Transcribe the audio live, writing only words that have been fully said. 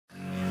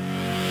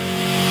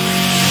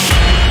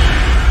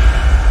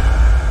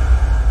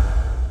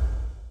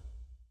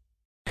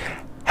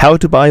How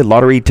to buy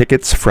lottery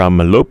tickets from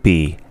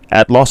Loppi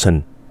at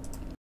Lawson.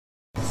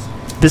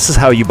 This is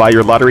how you buy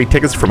your lottery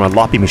tickets from a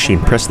Loppi machine.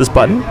 Press this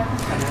button,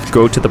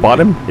 go to the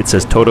bottom, it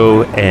says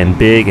Toto and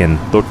Big and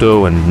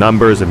Loto and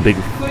Numbers and Big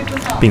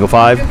Bingo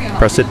 5,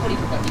 press it.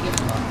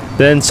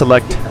 Then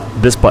select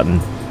this button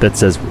that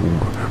says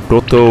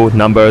Loto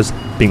Numbers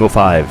Bingo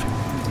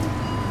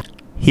 5.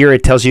 Here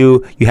it tells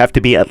you you have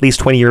to be at least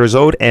 20 years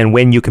old and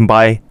when you can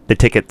buy the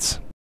tickets.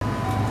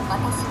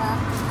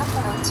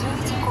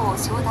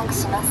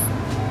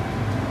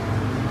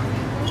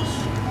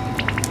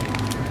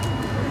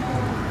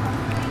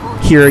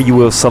 Here you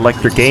will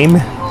select your game,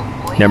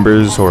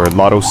 numbers or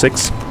Lotto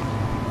 6.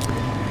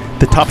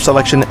 The top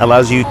selection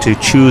allows you to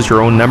choose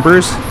your own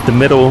numbers. The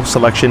middle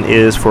selection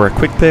is for a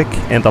quick pick,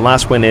 and the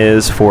last one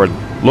is for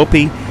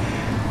Loppi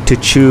to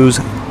choose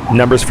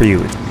numbers for you.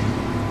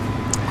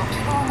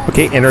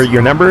 Okay, enter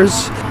your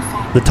numbers.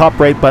 The top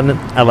right button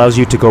allows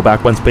you to go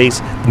back one space.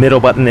 The middle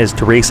button is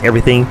to erase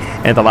everything,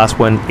 and the last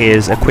one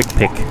is a quick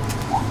pick.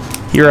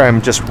 Here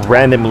I'm just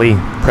randomly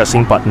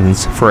pressing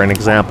buttons for an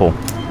example.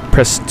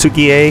 Press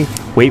Tsukie,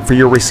 wait for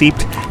your receipt,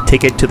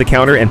 take it to the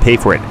counter and pay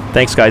for it.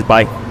 Thanks guys,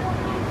 bye.